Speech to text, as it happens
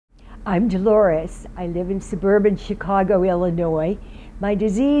I'm Doloris. I live in suburban Chicago, Illinois. My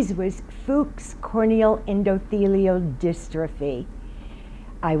disease was Fuchs Corneal Dystrophy.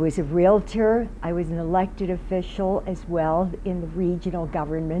 I was a realtor. I was an elected official as well in the regional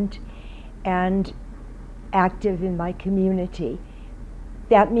government and active in my community.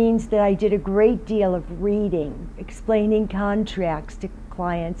 That means that I did a great deal of reading, explaining contracts to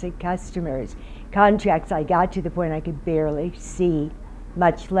clients and customers. Contracts I got to the point I could barely see,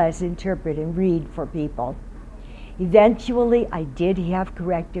 much less interpret and read for people. Eventually, I did have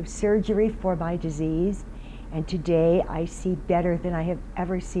corrective surgery for my disease, and today I see better than I have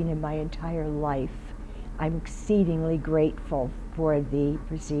ever seen in my entire life. I'm exceedingly grateful for the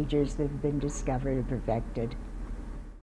procedures that have been discovered and perfected.